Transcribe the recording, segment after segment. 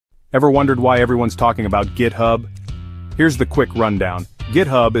Ever wondered why everyone's talking about GitHub? Here's the quick rundown.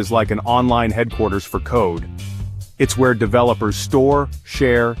 GitHub is like an online headquarters for code. It's where developers store,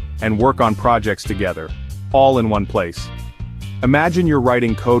 share, and work on projects together, all in one place. Imagine you're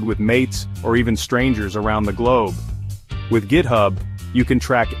writing code with mates or even strangers around the globe. With GitHub, you can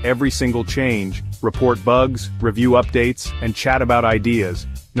track every single change, report bugs, review updates, and chat about ideas,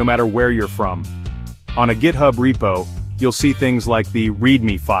 no matter where you're from. On a GitHub repo, you'll see things like the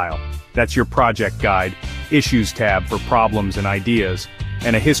README file, that's your project guide, Issues tab for problems and ideas,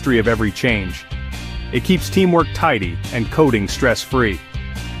 and a history of every change. It keeps teamwork tidy and coding stress-free.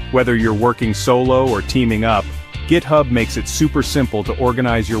 Whether you're working solo or teaming up, GitHub makes it super simple to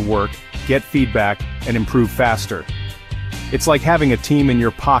organize your work, get feedback, and improve faster. It's like having a team in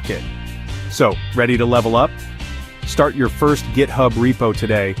your pocket. So, ready to level up? Start your first GitHub repo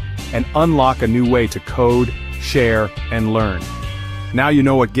today and unlock a new way to code, share, and learn. Now you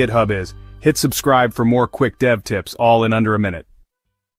know what GitHub is. Hit subscribe for more quick dev tips, all in under a minute.